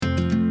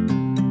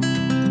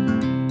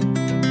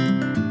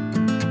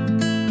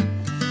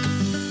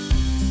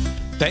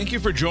Thank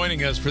you for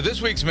joining us for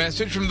this week's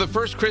message from the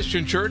First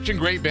Christian Church in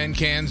Great Bend,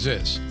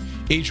 Kansas.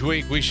 Each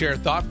week we share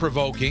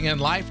thought-provoking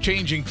and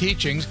life-changing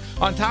teachings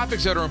on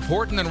topics that are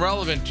important and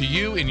relevant to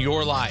you in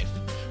your life.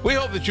 We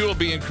hope that you will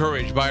be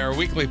encouraged by our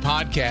weekly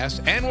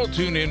podcast and will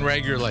tune in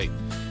regularly.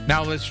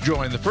 Now let's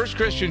join the First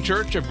Christian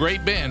Church of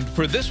Great Bend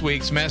for this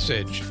week's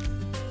message.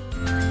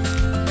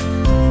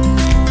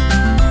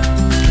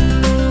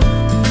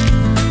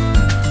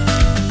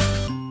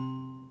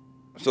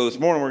 So this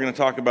morning we're going to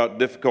talk about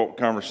difficult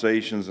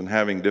conversations and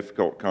having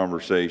difficult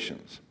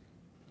conversations.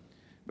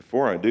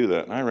 Before I do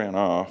that, and I ran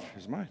off.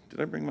 Did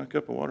I bring my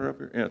cup of water up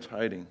here? Yeah, it's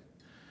hiding.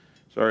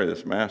 Sorry,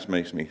 this mask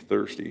makes me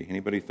thirsty.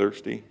 Anybody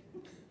thirsty?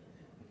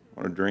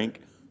 Want a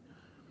drink?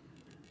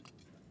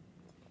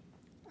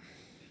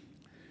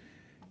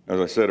 As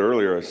I said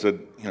earlier,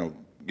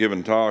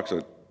 giving talks.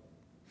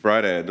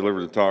 Friday I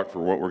delivered a talk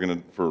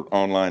for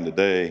online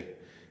today.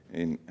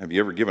 And have you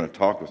ever given a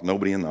talk with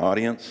nobody in the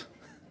audience?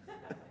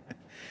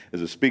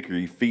 As a speaker,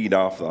 you feed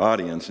off the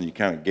audience and you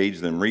kind of gauge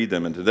them, read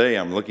them. And today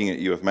I'm looking at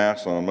you with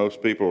masks on.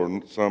 Most people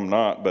are, some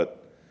not,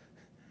 but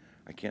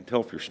I can't tell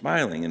if you're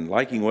smiling and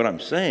liking what I'm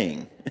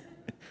saying.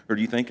 Or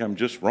do you think I'm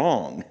just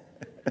wrong?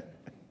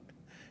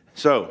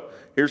 So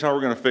here's how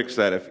we're going to fix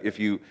that. If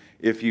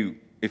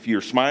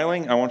you're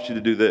smiling, I want you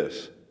to do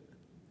this.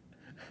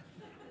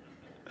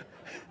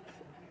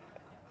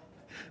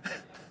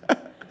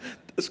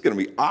 This is going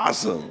to be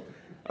awesome.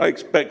 I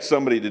expect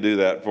somebody to do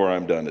that before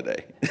I'm done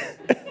today.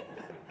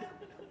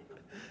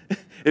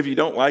 If you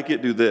don't like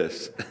it, do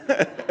this.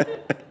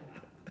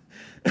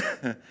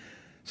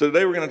 So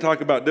today we're going to talk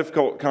about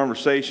difficult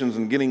conversations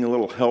and getting a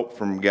little help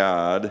from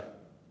God.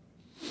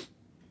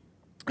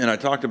 And I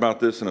talked about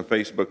this in a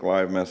Facebook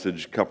Live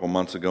message a couple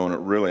months ago,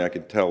 and I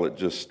could tell it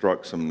just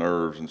struck some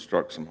nerves and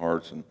struck some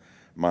hearts and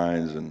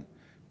minds, and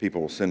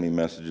people will send me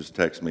messages,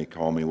 text me,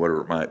 call me,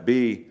 whatever it might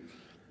be,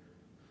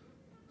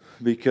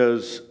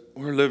 because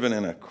we're living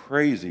in a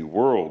crazy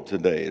world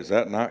today. Is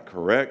that not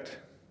correct?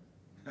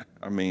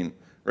 I mean,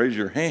 raise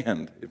your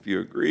hand if you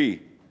agree.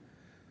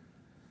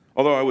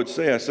 Although I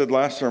said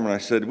last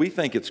sermon, we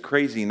think it's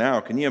crazy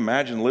now. Can you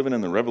imagine living in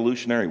the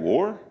Revolutionary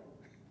War?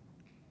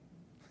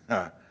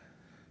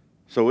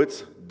 So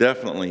it's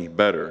definitely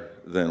better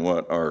than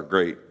what our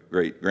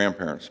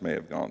great-great-grandparents may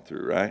have gone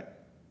through, right?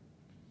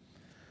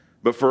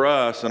 But for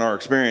us and our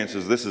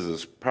experiences, this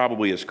is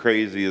probably as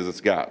crazy as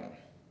it's gotten.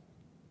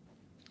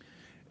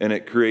 And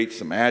it creates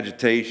some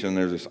agitation.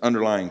 There's this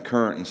underlying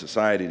current in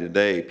society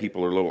today.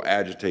 People are a little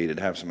agitated,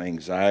 have some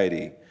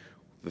anxiety,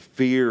 the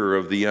fear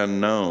of the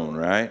unknown,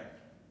 right?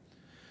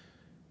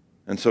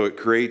 And so it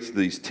creates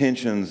these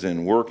tensions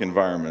in work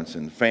environments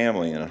and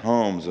family and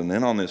homes, and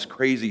then on this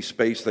crazy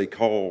space they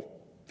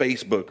call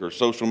Facebook or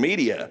social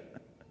media.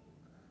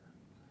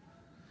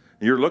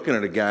 You're looking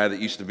at a guy that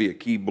used to be a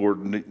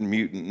mutant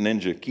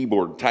ninja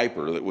keyboard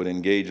typer that would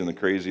engage in the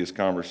craziest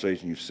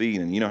conversation you've seen,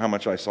 and you know how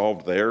much I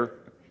solved there?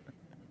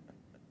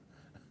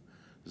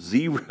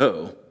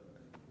 0.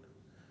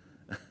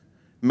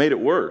 Made it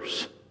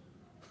worse. It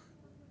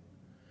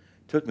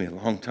took me a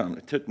long time.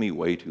 It took me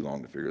way too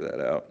long to figure that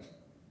out.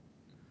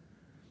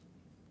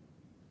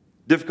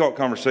 Difficult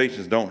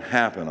conversations don't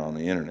happen on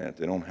the internet.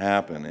 They don't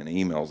happen in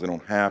emails. They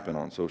don't happen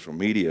on social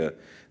media.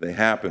 They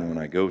happen when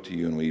I go to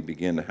you and we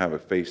begin to have a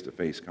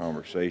face-to-face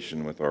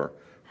conversation with our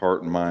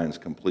heart and minds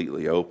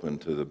completely open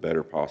to the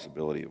better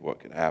possibility of what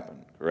could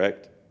happen.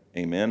 Correct?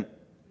 Amen?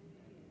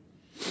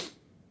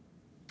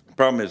 The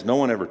problem is no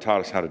one ever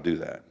taught us how to do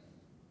that.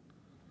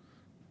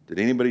 Did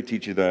anybody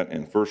teach you that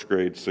in first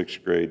grade,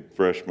 sixth grade,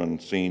 freshman,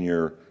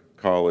 senior,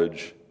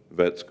 college,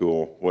 vet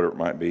school, whatever it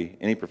might be?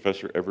 Any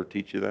professor ever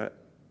teach you that?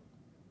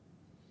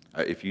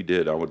 If you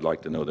did, I would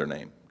like to know their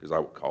name because I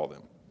would call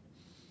them.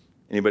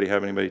 Anybody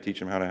have anybody teach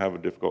them how to have a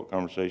difficult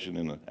conversation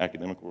in the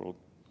academic world?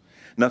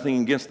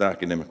 Nothing against the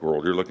academic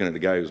world. You're looking at a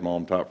guy who's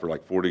mom taught for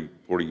like 40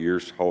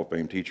 years, Hall of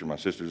Fame teacher. My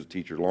sister's a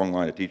teacher, long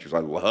line of teachers. I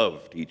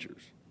love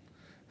teachers.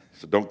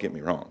 So don't get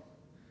me wrong.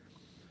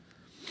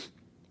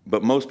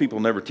 But most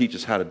people never teach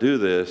us how to do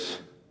this,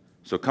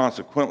 so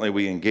consequently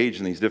we engage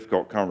in these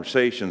difficult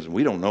conversations and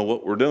we don't know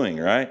what we're doing,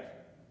 right?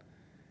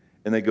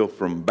 And they go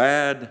from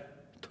bad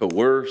to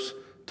worse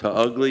to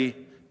ugly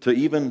to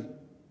even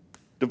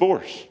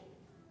divorce.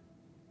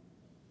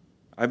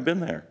 I've been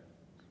there.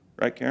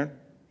 Right, Karen?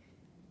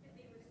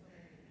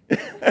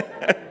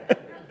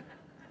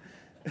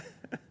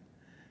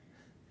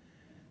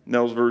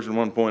 Nels version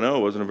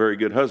 1.0 wasn't a very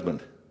good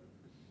husband.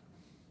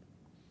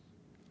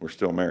 We're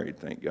still married,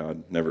 thank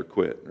God. Never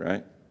quit,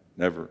 right?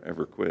 Never,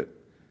 ever quit.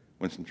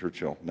 Winston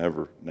Churchill,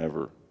 never,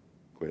 never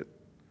quit.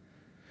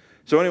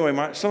 So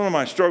anyway, some of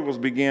my struggles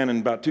began in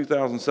about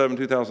 2007,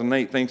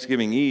 2008,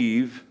 Thanksgiving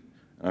Eve.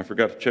 And I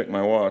forgot to check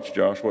my watch.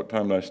 Josh, what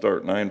time did I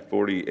start?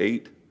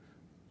 9:48?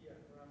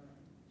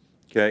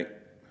 Okay.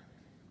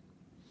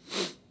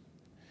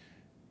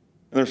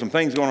 And there's some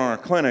things going on in our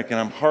clinic, and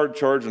I'm hard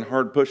charging,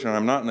 hard pushing, and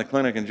I'm not in the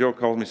clinic, and Jill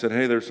called me and said,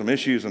 hey, there's some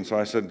issues. And so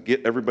I said,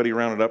 get everybody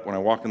rounded up. When I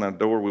walk in that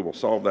door, we will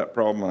solve that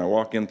problem. And I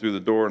walk in through the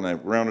door, and I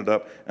round it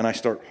up, and I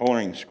start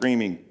hollering,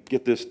 screaming,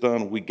 get this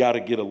done. We got to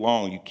get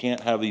along. You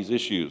can't have these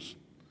issues.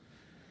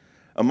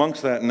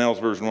 Amongst that, in Nels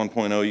version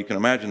 1.0, you can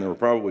imagine there were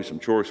probably some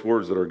choice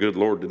words that our good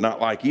Lord did not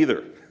like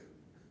either.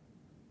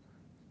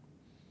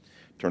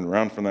 Turned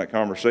around from that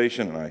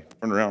conversation, and I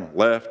turned around and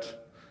left,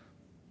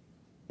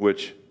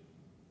 which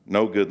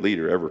no good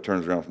leader ever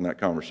turns around from that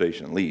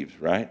conversation and leaves,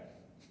 right?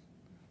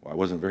 Well, I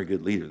wasn't a very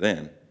good leader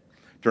then.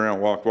 Turned around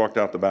and walked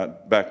out the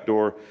back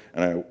door,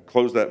 and I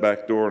closed that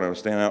back door, and I was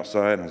standing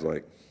outside, and I was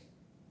like,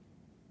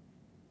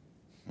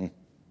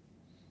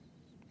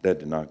 that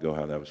did not go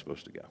how that was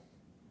supposed to go.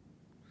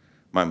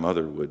 My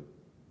mother would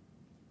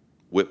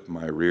whip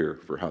my rear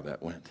for how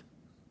that went.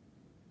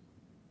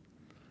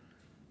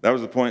 That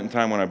was the point in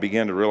time when I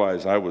began to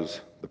realize I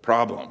was the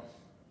problem.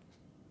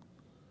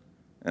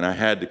 And I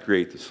had to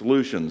create the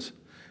solutions.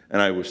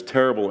 And I was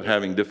terrible at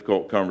having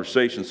difficult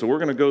conversations. So we're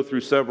going to go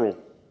through several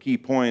key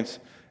points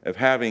of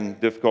having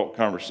difficult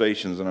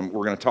conversations. And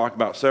we're going to talk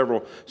about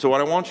several. So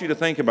what I want you to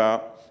think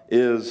about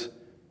is,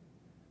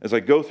 as I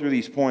go through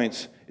these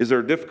points, is there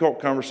a difficult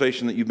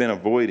conversation that you've been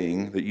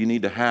avoiding that you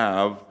need to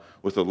have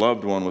with a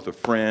loved one, with a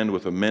friend,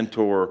 with a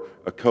mentor,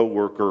 a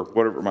coworker,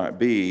 whatever it might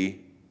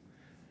be?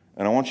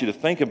 And I want you to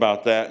think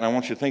about that, and I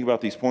want you to think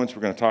about these points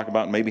we're going to talk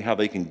about and maybe how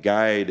they can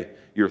guide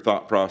your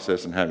thought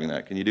process in having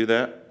that. Can you do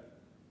that?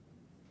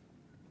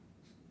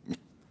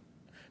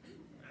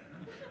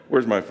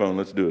 Where's my phone?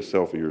 Let's do a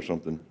selfie or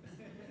something.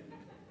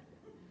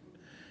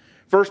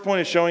 First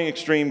point is showing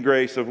extreme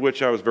grace, of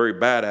which I was very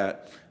bad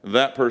at.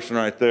 That person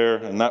right there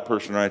and that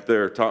person right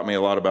there taught me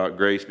a lot about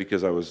grace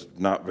because I was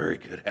not very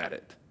good at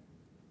it.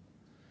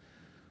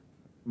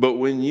 But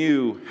when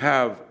you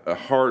have a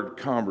hard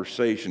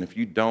conversation, if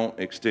you don't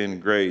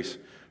extend grace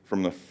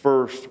from the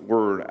first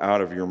word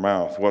out of your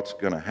mouth, what's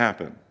going to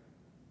happen?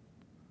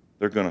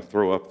 They're going to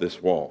throw up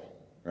this wall,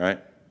 right?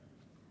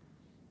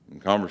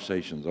 And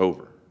conversation's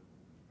over.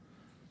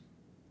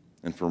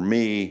 And for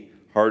me,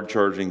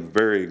 hard-charging,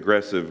 very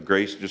aggressive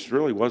grace just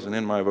really wasn't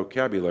in my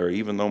vocabulary,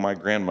 even though my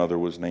grandmother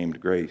was named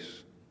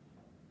Grace.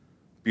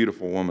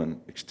 Beautiful woman,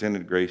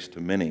 extended grace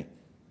to many.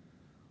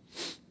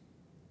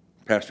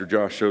 Pastor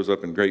Josh shows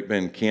up in Great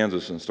Bend,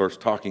 Kansas, and starts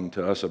talking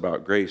to us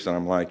about grace, and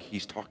I'm like,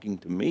 he's talking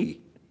to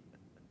me.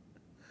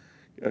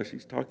 Gosh,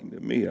 he's talking to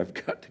me. I've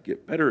got to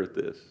get better at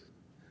this.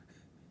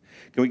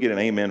 Can we get an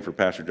amen for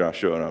Pastor Josh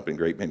showing up in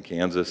Great Bend,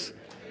 Kansas?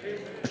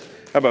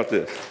 How about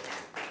this?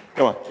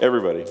 Come on,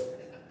 everybody.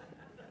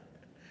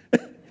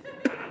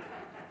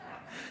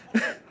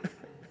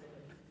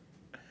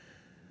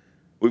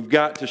 We've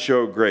got to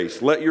show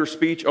grace. Let your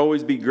speech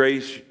always be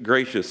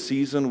gracious,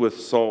 seasoned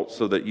with salt,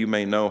 so that you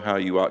may know how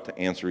you ought to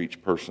answer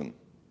each person.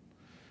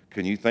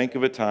 Can you think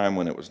of a time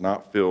when it was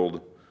not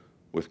filled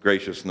with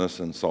graciousness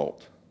and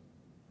salt?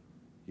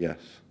 Yes.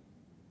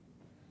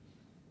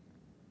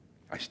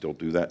 I still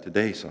do that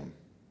today some.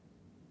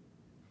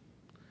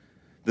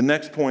 The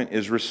next point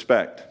is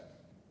respect.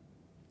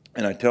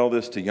 And I tell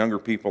this to younger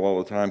people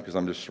all the time because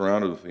I'm just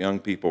surrounded with young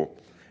people.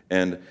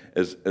 And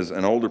as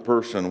an older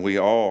person, we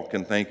all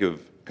can think of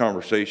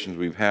conversations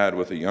we've had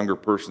with a younger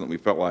person that we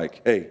felt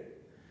like, hey,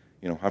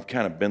 I've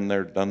kind of been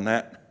there, done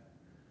that.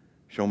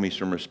 Show me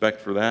some respect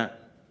for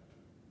that.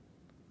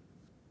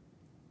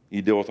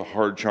 You deal with a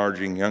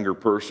hard-charging younger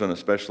person,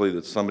 especially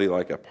that's somebody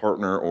like a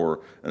partner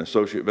or an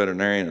associate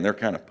veterinarian, and they're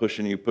kind of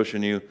pushing you,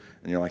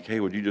 and you're like, hey,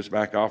 would you just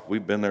back off?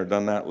 We've been there,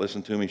 done that.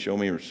 Listen to me, show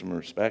me some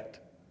respect.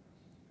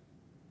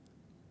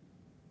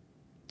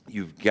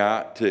 You've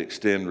got to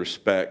extend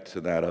respect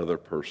to that other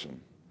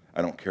person.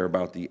 I don't care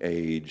about the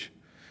age,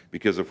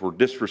 because if we're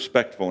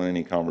disrespectful in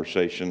any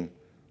conversation,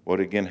 what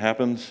again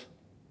happens?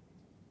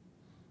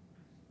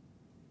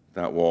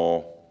 That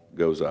wall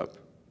goes up.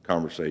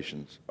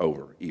 Conversation's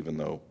over, even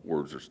though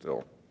words are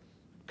still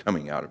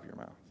coming out of your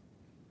mouth.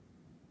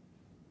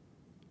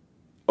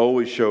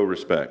 Always show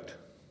respect.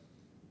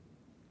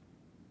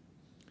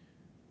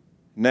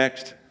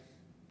 Next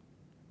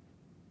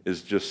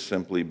is just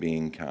simply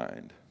being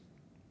kind.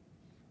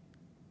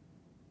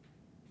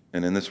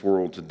 And in this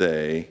world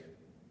today,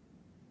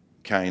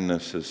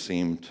 kindness has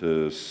seemed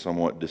to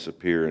somewhat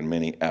disappear in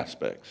many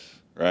aspects,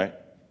 right?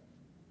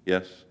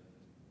 Yes?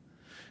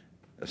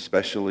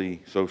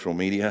 Especially social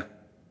media,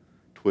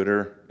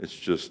 Twitter, it's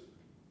just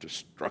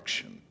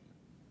destruction.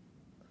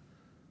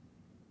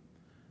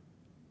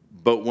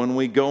 But when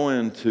we go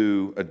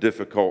into a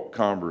difficult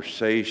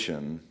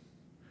conversation,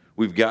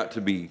 we've got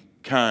to be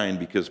kind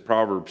because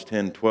Proverbs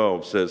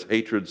 10:12 says,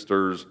 hatred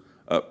stirs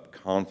up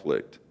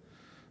conflict,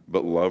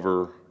 but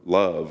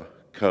love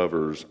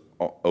covers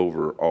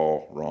over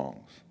all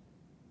wrongs.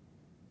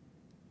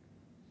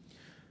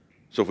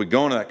 So if we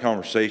go into that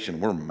conversation,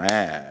 we're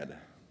mad.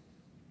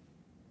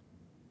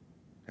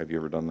 Have you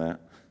ever done that?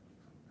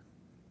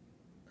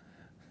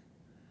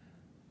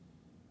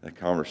 That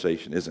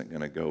conversation isn't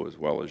going to go as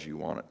well as you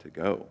want it to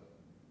go.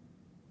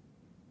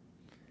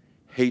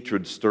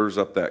 hatred stirs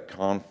up that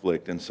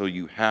conflict, and so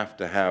you have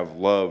to have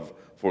love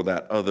for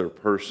that other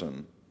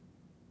person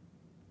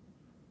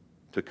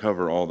to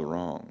cover all the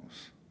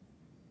wrongs.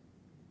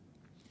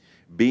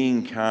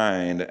 Being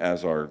kind,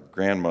 as our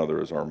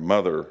grandmother, as our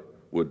mother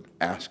would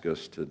ask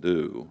us to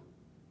do,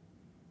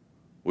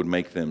 would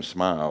make them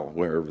smile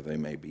wherever they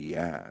may be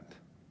at.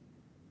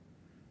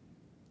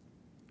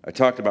 I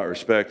talked about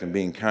respect and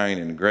being kind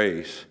and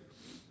grace.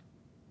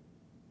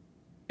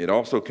 It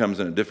also comes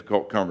in a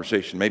difficult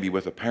conversation, maybe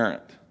with a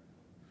parent.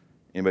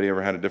 Anybody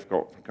ever had a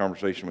difficult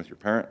conversation with your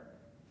parent?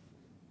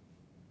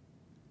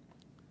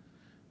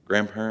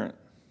 Grandparent?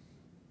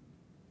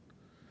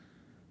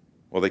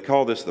 Well, they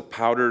call this the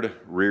powdered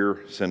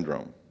rear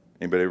syndrome.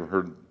 Anybody ever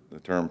heard the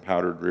term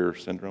powdered rear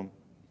syndrome?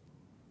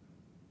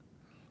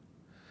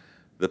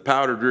 The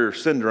powdered rear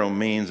syndrome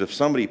means if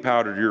somebody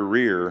powdered your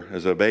rear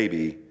as a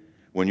baby,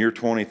 when you're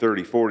 20,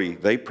 30, 40,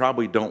 they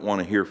probably don't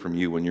want to hear from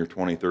you when you're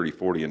 20, 30,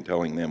 40 and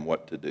telling them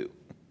what to do.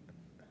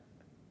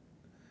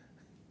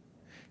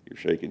 You're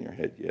shaking your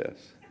head, yes.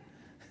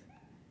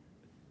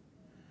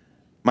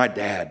 My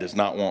dad does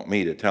not want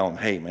me to tell him,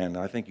 hey, man,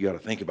 I think you got to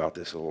think about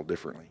this a little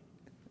differently.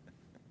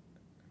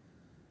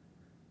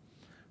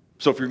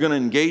 So if you're going to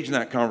engage in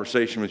that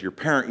conversation with your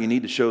parent, you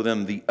need to show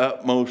them the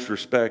utmost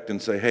respect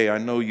and say, hey, I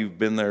know you've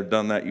been there,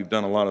 done that, you've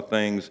done a lot of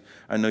things.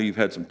 I know you've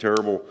had some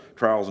terrible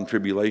trials and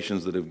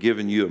tribulations that have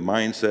given you a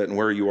mindset and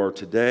where you are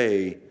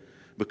today,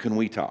 but can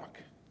we talk?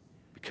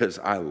 Because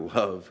I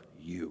love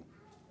you.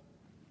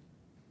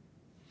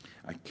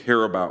 I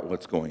care about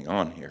what's going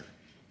on here.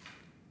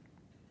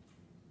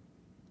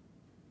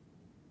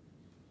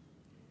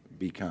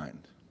 Be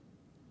kind.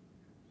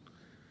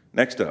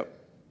 Next up.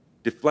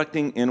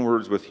 Deflecting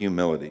inwards with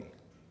humility.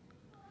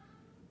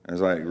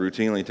 As I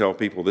routinely tell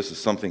people, this is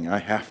something I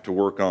have to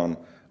work on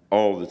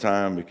all the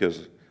time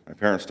because my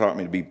parents taught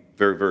me to be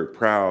very, very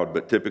proud,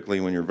 but typically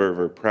when you're very,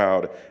 very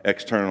proud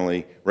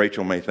externally,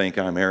 Rachel may think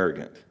I'm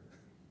arrogant.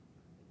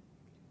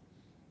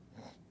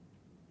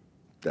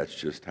 That's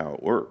just how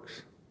it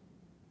works.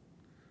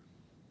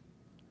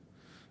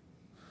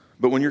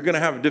 But when you're going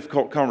to have a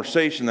difficult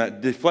conversation,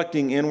 that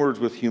deflecting inwards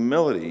with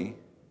humility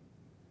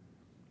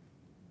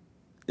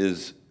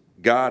is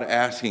God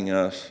asking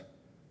us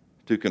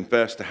to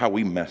confess to how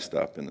we messed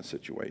up in the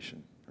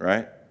situation,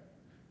 right?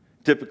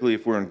 Typically,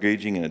 if we're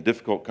engaging in a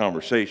difficult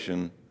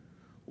conversation,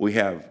 we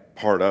have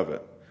part of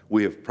it.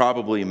 We have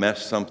probably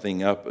messed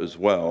something up as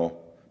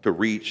well to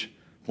reach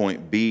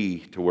point B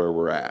to where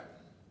we're at.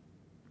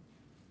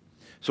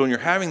 So when you're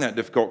having that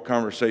difficult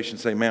conversation,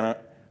 say, man,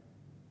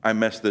 I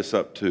messed this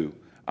up too.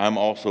 I'm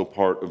also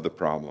part of the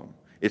problem.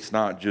 It's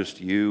not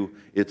just you,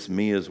 it's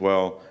me as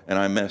well, and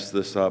I messed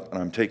this up, and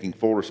I'm taking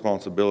full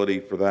responsibility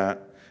for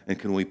that, and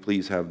can we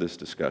please have this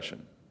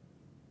discussion?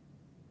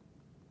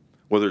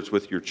 Whether it's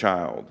with your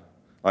child,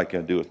 like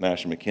I do with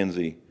Nash and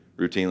McKenzie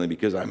routinely,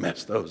 because I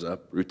mess those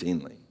up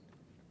routinely,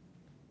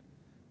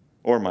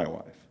 or my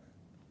wife.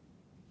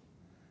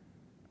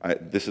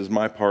 This is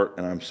my part,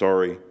 and I'm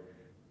sorry.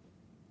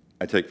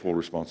 I take full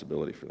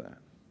responsibility for that.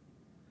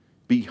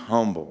 Be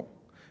humble.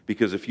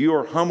 Because if you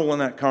are humble in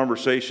that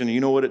conversation, you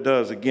know what it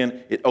does?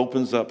 Again, it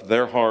opens up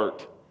their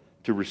heart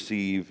to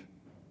receive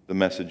the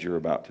message you're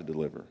about to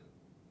deliver.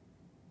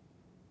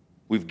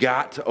 We've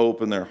got to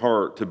open their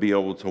heart to be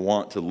able to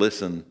want to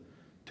listen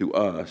to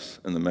us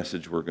and the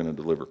message we're going to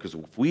deliver. Because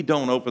if we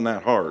don't open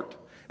that heart,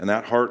 and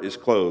that heart is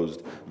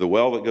closed, the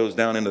well that goes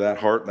down into that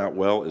heart, that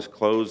well is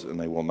closed, and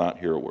they will not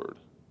hear a word.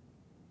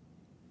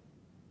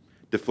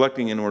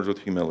 Deflecting inwards with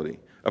humility.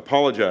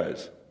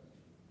 Apologize.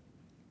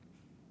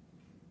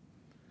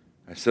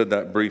 I said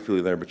that briefly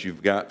there, but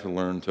you've got to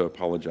learn to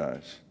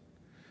apologize.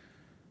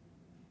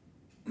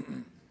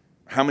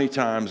 How many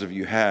times have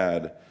you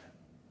had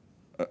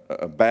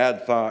a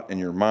bad thought in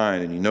your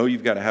mind and you know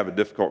you've got to have a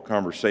difficult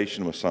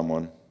conversation with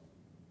someone?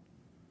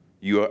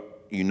 You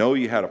know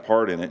you had a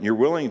part in it and you're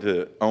willing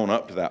to own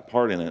up to that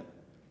part in it,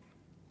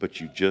 but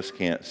you just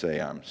can't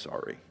say, I'm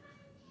sorry.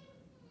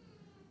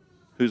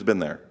 Who's been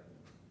there?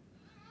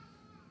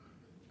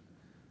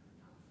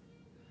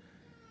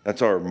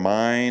 That's our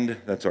mind,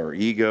 that's our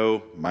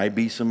ego, might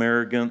be some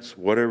arrogance,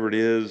 whatever it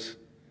is.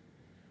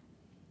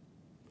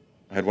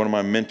 I had one of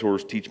my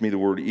mentors teach me the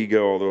word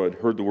ego, although I'd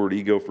heard the word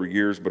ego for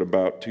years, but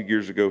about 2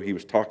 years ago he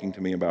was talking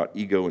to me about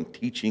ego and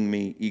teaching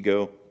me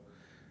ego,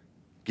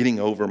 getting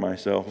over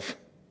myself,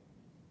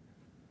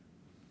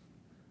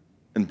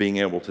 and being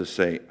able to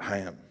say, I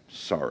am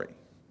sorry.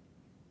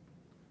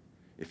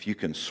 If you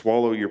can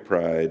swallow your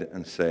pride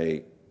and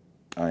say,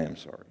 I am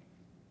sorry.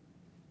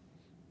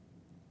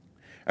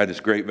 I had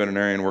this great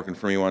veterinarian working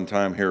for me one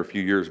time here a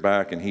few years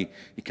back, and he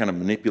kind of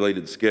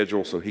manipulated the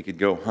schedule so he could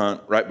go hunt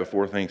right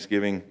before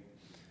Thanksgiving.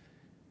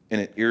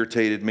 And it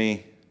irritated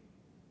me,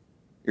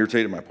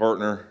 irritated my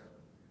partner.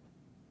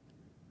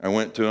 I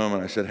went to him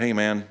and I said, hey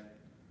man,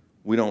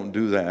 we don't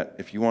do that.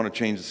 If you want to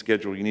change the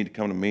schedule, you need to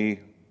come to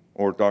me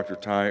or Dr.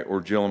 Ty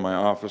or Jill in my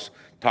office,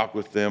 talk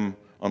with them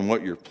on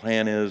what your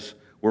plan is.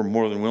 We're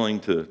more than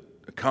willing to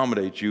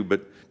accommodate you,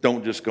 but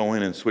don't just go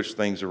in and switch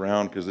things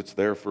around because it's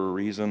there for a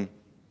reason.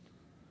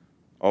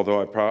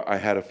 although I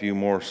had a few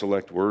more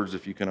select words,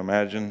 if you can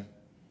imagine.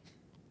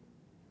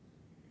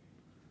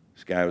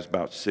 This guy was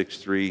about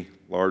 6'3",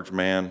 large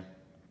man,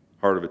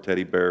 heart of a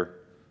teddy bear,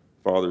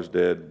 father's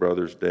dead,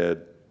 brother's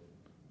dead,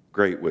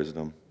 great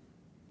wisdom.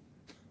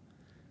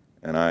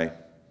 And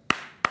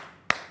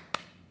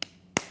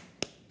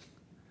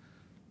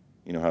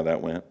you know how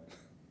that went?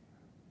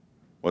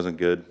 Wasn't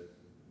good.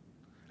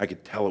 I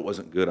could tell it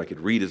wasn't good. I could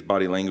read his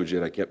body language,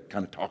 yet I kept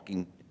kind of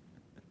talking.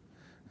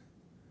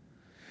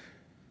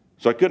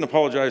 So I couldn't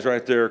apologize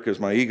right there because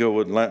my ego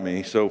wouldn't let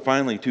me. So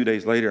finally, 2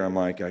 days later, I'm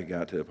like, I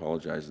got to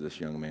apologize to this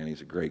young man.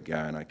 He's a great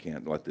guy, and I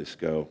can't let this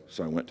go.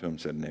 So I went to him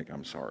and said, Nick,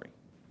 I'm sorry.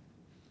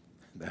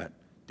 That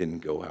didn't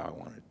go how I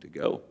wanted it to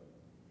go.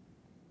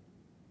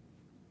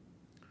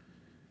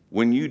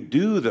 When you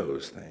do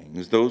those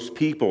things, those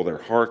people, their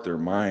heart, their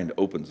mind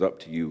opens up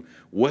to you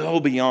well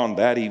beyond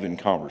that even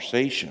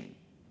conversation.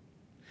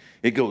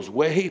 It goes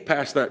way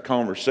past that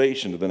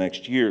conversation to the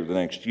next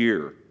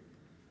year.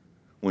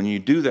 When you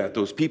do that,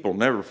 those people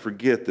never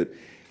forget that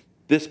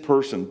this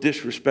person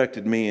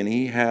disrespected me and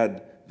he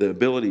had the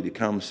ability to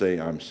come say,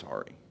 I'm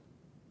sorry.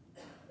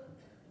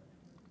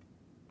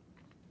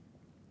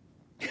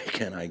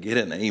 Can I get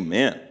an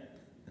amen?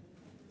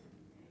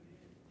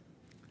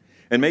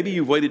 And maybe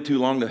you've waited too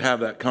long to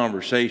have that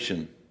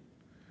conversation.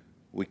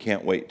 We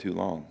can't wait too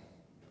long.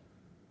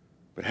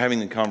 But having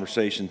the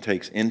conversation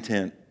takes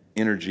intent,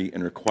 energy,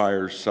 and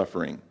requires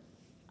suffering.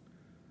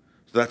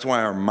 So that's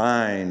why our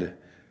mind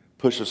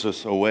pushes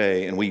us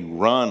away and we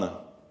run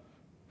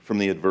from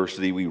the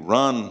adversity. We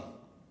run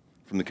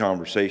from the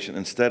conversation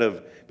instead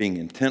of being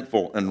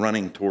intentful and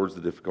running towards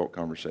the difficult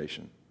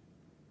conversation.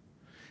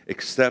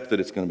 Accept that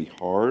it's going to be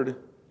hard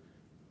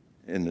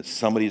and that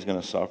somebody's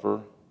going to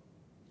suffer.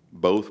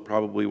 Both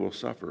probably will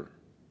suffer.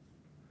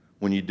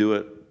 When you do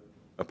it,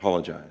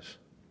 apologize.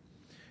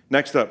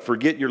 Next up,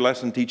 forget your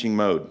lesson teaching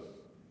mode.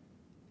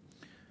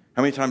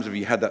 How many times have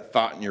you had that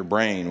thought in your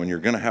brain when you're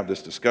going to have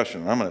this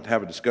discussion? I'm going to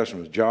have a discussion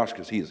with Josh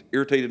because he has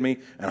irritated me,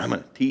 and I'm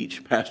going to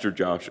teach Pastor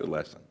Josh a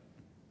lesson.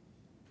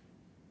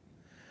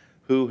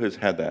 Who has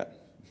had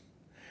that?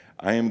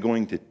 I am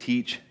going to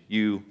teach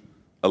you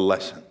a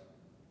lesson.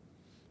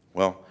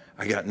 Well,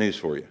 I got news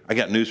for you. I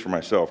got news for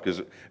myself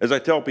because as I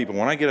tell people,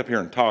 when I get up here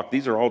and talk,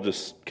 these are all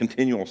just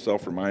continual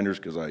self-reminders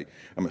because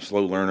I'm a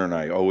slow learner and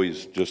I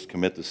always just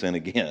commit the sin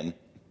again.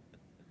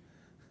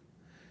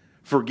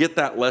 Forget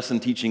that lesson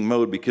teaching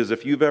mode because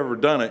if you've ever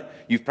done it,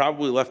 you've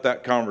probably left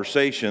that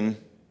conversation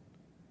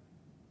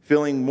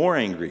feeling more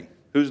angry.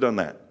 Who's done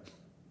that?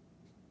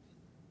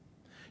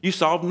 You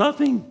solved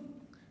nothing.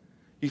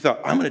 You thought,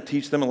 I'm going to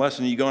teach them a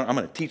lesson. You go, I'm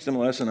going to teach them a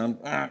lesson.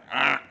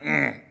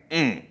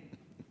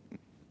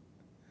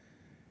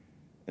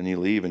 And you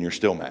leave and you're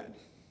still mad.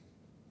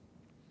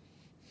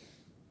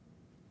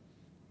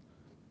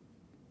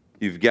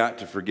 You've got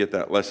to forget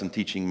that lesson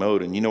teaching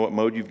mode. And you know what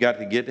mode you've got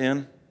to get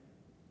in?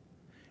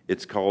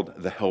 It's called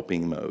the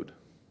helping mode.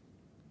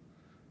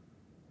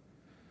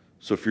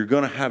 So if you're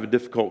going to have a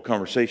difficult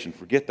conversation,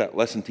 forget that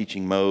lesson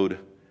teaching mode.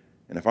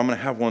 And if I'm going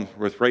to have one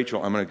with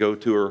Rachel, I'm going to go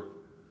to her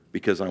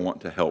because I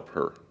want to help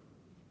her.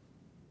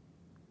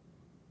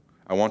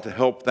 I want to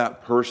help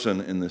that person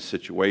in this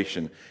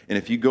situation. And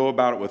if you go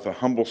about it with a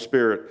humble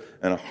spirit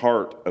and a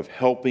heart of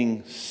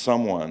helping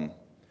someone,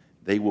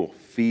 they will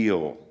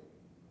feel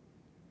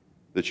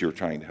that you're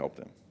trying to help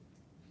them.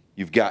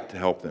 You've got to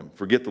help them.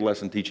 Forget the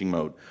lesson teaching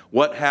mode.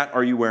 What hat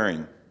are you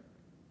wearing?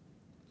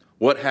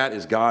 What hat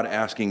is God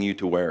asking you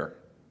to wear?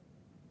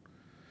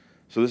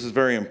 So this is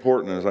very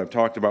important as I've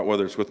talked about,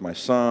 whether it's with my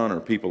son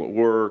or people at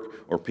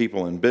work or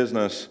people in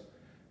business.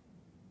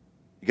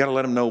 You got to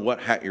let them know what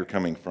hat you're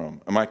coming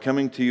from. Am I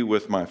coming to you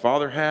with my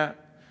father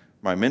hat,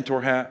 my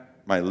mentor hat,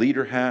 my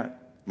leader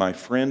hat, my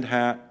friend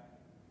hat?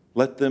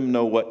 Let them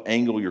know what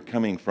angle you're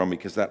coming from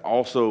because that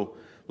also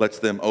lets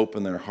them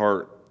open their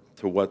heart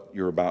to what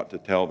you're about to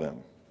tell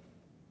them.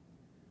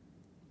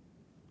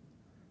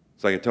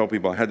 So I can tell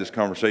people I had this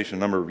conversation a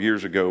number of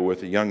years ago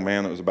with a young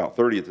man that was about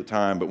 30 at the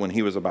time, but when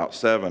he was about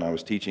 7, I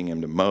was teaching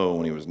him to mow.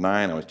 When he was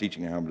 9, I was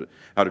teaching him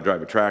how to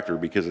drive a tractor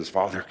because his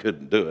father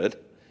couldn't do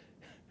it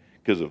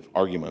because of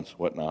arguments,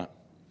 whatnot.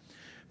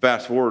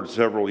 Fast forward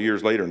several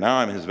years later, now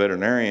I'm his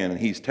veterinarian, and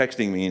he's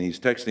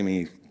texting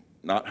me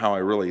not how I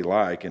really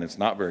like, and it's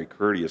not very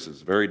courteous.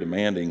 It's very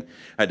demanding.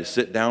 I had to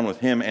sit down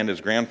with him and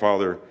his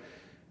grandfather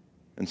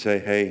and say,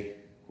 hey,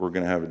 we're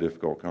going to have a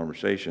difficult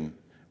conversation.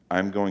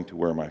 I'm going to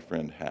wear my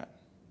friend hat.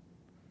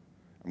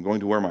 I'm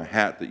going to wear my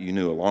hat that you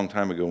knew a long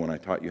time ago when I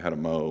taught you how to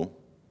mow.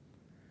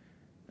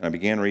 And I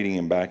began reading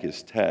him back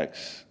his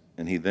texts,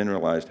 and he then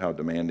realized how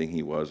demanding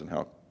he was and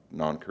how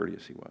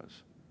non-courteous he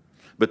was.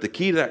 But the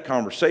key to that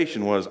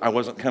conversation was I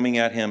wasn't coming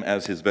at him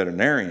as his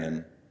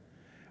veterinarian.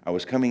 I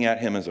was coming at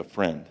him as a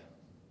friend.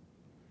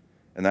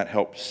 And that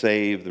helped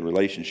save the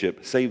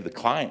relationship, save the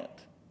client.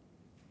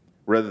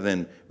 Rather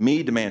than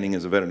me demanding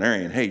as a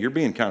veterinarian, hey, you're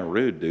being kind of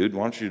rude, dude.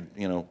 Why don't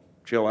you,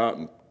 chill out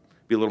and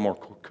be a little more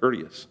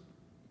courteous.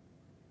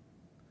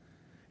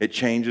 It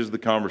changes the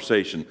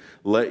conversation.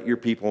 Let your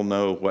people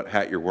know what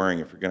hat you're wearing.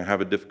 If you're going to have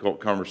a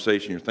difficult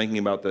conversation, you're thinking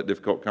about that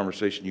difficult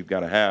conversation you've got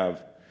to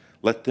have,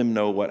 let them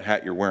know what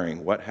hat you're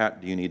wearing. What hat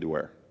do you need to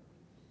wear?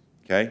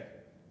 Okay?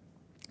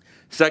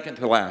 Second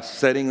to last,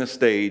 setting the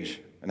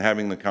stage and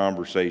having the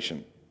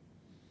conversation.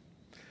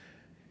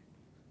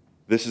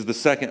 This is the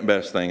second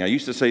best thing. I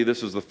used to say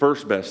this is the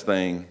first best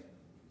thing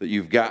that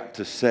you've got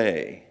to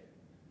say.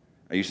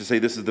 I used to say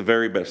this is the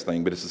very best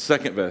thing, but it's the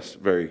second best,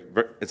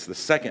 it's the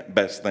second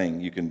best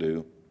thing you can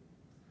do.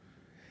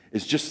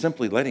 It's just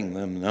simply letting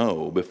them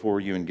know before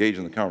you engage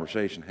in the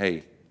conversation,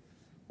 hey,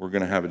 we're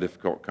going to have a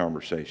difficult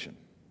conversation.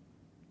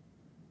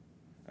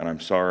 And I'm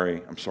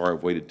sorry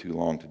I've waited too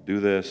long to do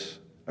this.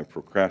 I've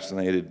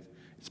procrastinated.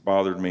 It's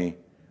bothered me.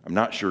 I'm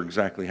not sure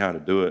exactly how to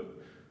do it,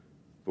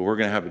 but we're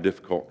going to have a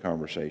difficult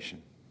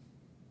conversation.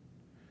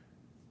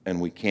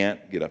 And we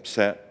can't get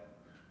upset.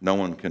 No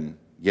one can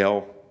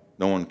yell.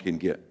 No one can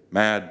get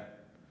mad.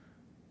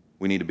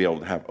 We need to be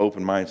able to have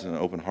open minds and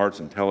open hearts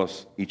and tell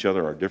each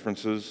other our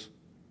differences.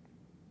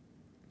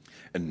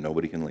 And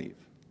nobody can leave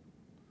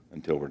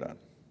until we're done.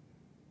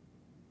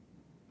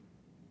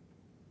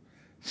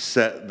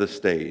 Set the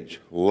stage.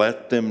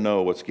 Let them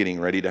know what's getting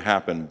ready to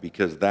happen,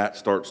 because that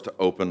starts to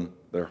open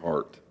their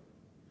heart.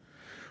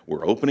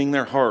 We're opening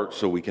their heart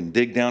so we can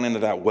dig down into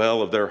that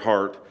well of their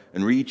heart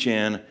and reach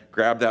in,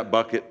 grab that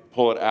bucket,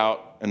 pull it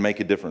out, and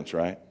make a difference,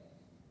 right?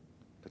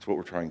 That's what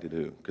we're trying to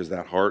do, because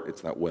that heart,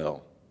 it's that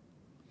well.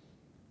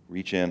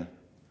 Reach in,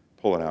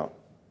 pull it out,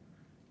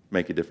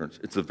 make a difference.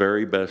 It's the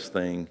very best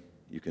thing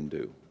you can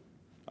do.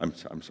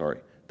 I'm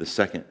sorry, the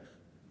second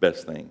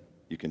best thing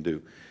you can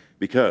do.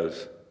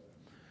 Because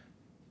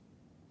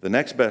the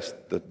next best,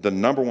 the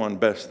number one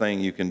best thing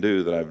you can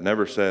do that I've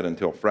never said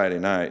until Friday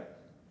night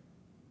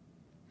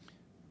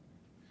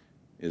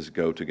is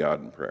go to God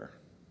in prayer.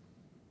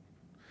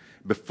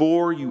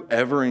 Before you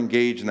ever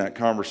engage in that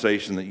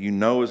conversation that you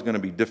know is going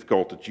to be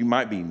difficult, that you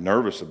might be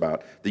nervous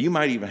about, that you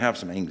might even have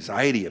some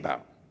anxiety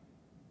about,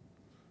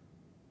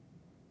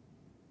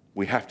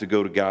 we have to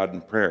go to God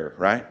in prayer,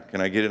 right? Can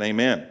I get an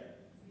amen?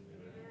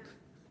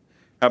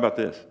 How about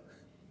this?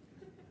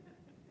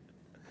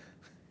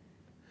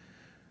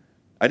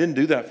 I didn't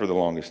do that for the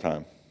longest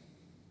time.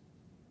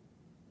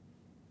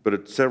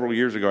 But several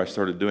years ago, I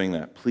started doing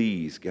that.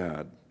 Please,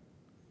 God,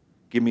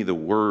 give me the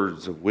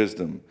words of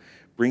wisdom.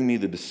 Bring me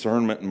the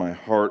discernment in my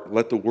heart.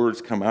 Let the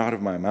words come out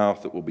of my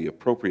mouth that will be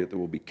appropriate, that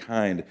will be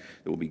kind,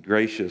 that will be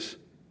gracious,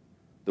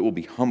 that will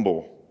be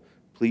humble.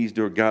 Please,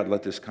 dear God,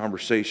 let this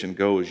conversation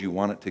go as you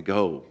want it to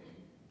go.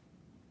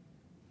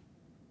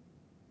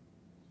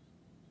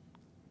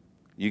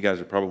 You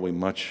guys are probably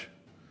much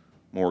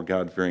more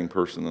God-fearing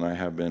person than I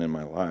have been in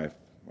my life.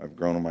 I've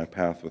grown on my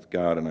path with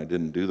God, and I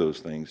didn't do those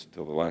things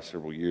until the last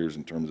several years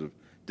in terms of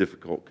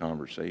difficult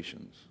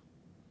conversations.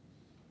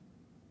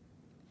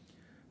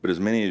 But as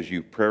many as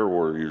you prayer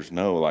warriors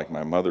know, like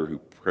my mother who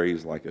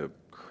prays like a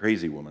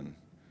crazy woman,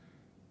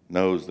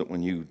 knows that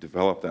when you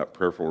develop that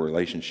prayerful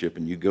relationship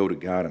and you go to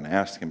God and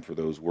ask Him for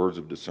those words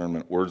of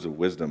discernment, words of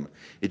wisdom,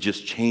 it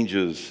just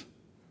changes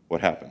what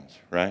happens,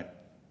 right?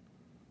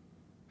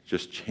 It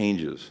just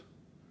changes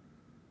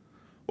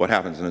what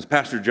happens. And as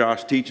Pastor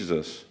Josh teaches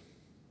us,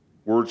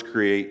 words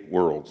create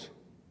worlds.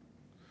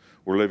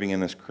 We're living in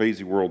this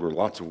crazy world where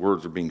lots of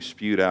words are being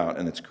spewed out,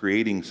 and it's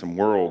creating some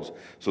worlds.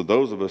 So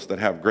those of us that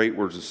have great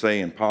words to say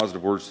and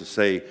positive words to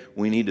say,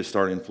 we need to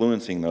start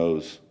influencing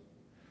those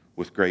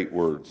with great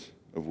words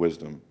of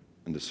wisdom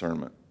and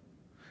discernment.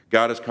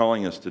 God is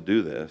calling us to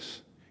do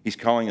this. He's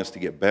calling us to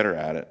get better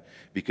at it,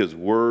 because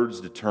words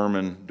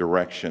determine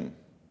direction.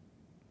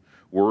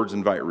 Words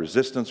invite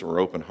resistance or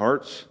open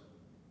hearts.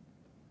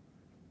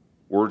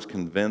 Words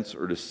convince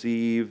or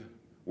deceive.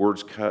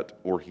 Words cut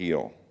or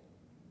heal.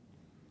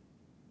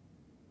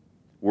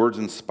 Words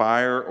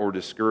inspire or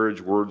discourage.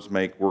 Words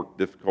make work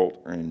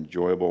difficult or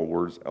enjoyable.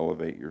 Words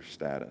elevate your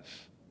status.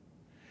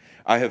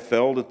 I have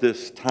failed at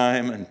this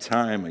time and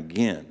time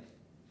again.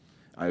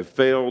 I have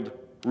failed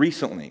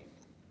recently.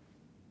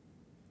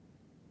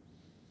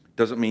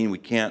 Doesn't mean we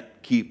can't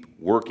keep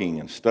working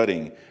and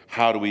studying.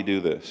 How do we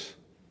do this?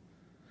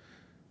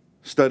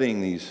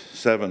 Studying these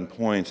 7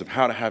 points of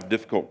how to have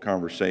difficult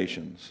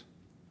conversations.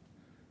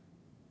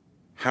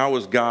 How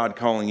is God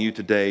calling you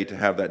today to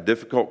have that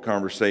difficult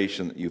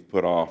conversation that you've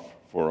put off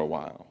for a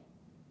while?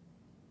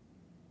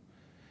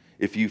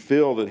 If you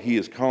feel that He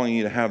is calling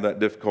you to have that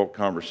difficult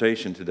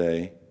conversation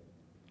today,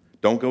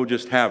 don't go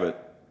just have it.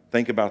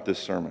 Think about this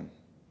sermon.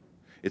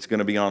 It's going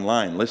to be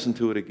online. Listen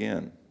to it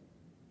again.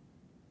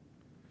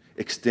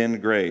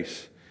 Extend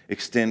grace.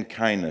 Extend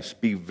kindness.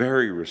 Be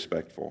very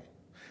respectful.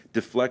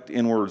 Deflect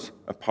inwards.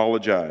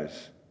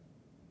 Apologize.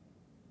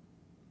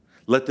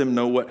 Let them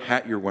know what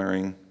hat you're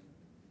wearing.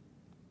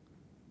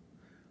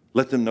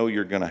 Let them know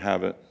you're going to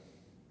have it.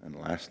 And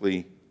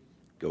lastly,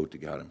 go to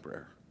God in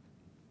prayer.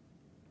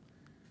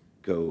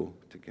 Go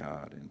to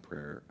God in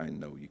prayer. I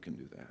know you can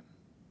do that.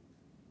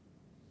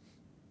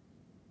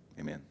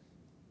 Amen.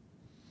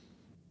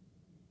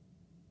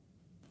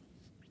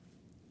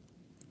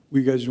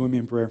 Will you guys join me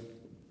in prayer?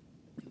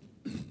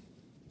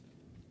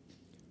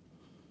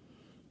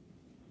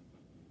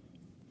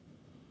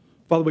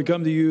 Father, we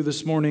come to you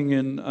this morning,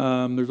 and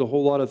there's a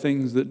whole lot of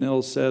things that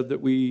Nels said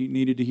that we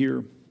needed to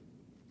hear,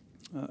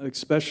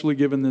 especially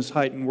given this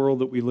heightened world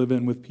that we live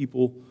in with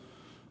people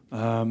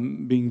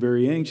being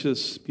very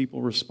anxious,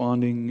 people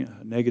responding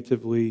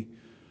negatively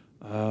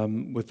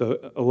with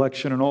the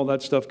election and all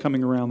that stuff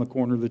coming around the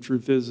corner. The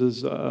truth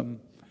is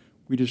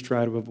we just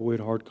try to avoid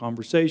hard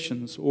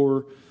conversations,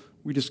 or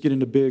we just get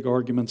into big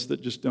arguments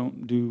that just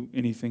don't do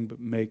anything but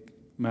make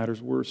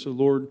matters worse. So,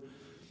 Lord,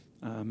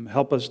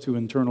 help us to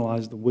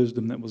internalize the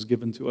wisdom that was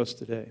given to us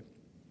today.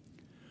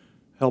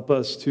 Help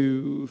us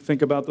to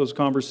think about those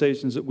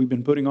conversations that we've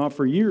been putting off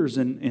for years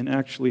and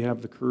actually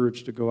have the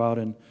courage to go out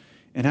and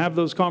have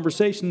those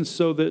conversations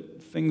so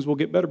that things will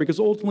get better. Because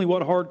ultimately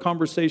what hard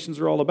conversations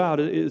are all about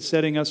is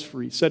setting us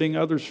free, setting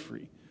others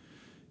free,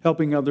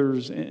 helping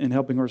others and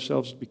helping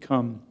ourselves to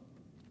become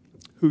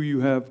who you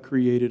have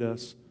created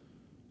us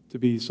to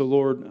be. So,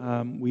 Lord,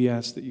 we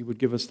ask that you would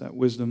give us that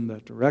wisdom,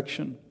 that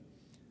direction.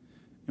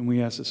 And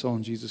we ask this all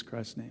in Jesus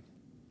Christ's name.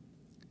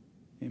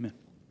 Amen.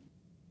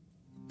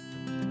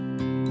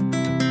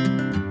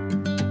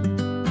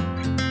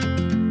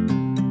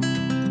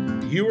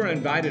 You are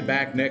invited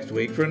back next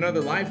week for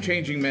another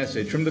life-changing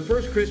message from the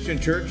First Christian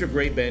Church of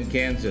Great Bend,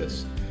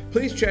 Kansas.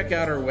 Please check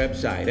out our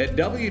website at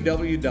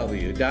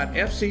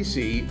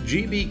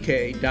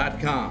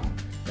www.fccgbk.com.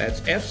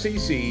 That's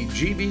fccgbk.com.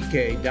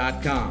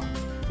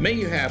 May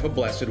you have a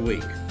blessed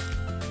week.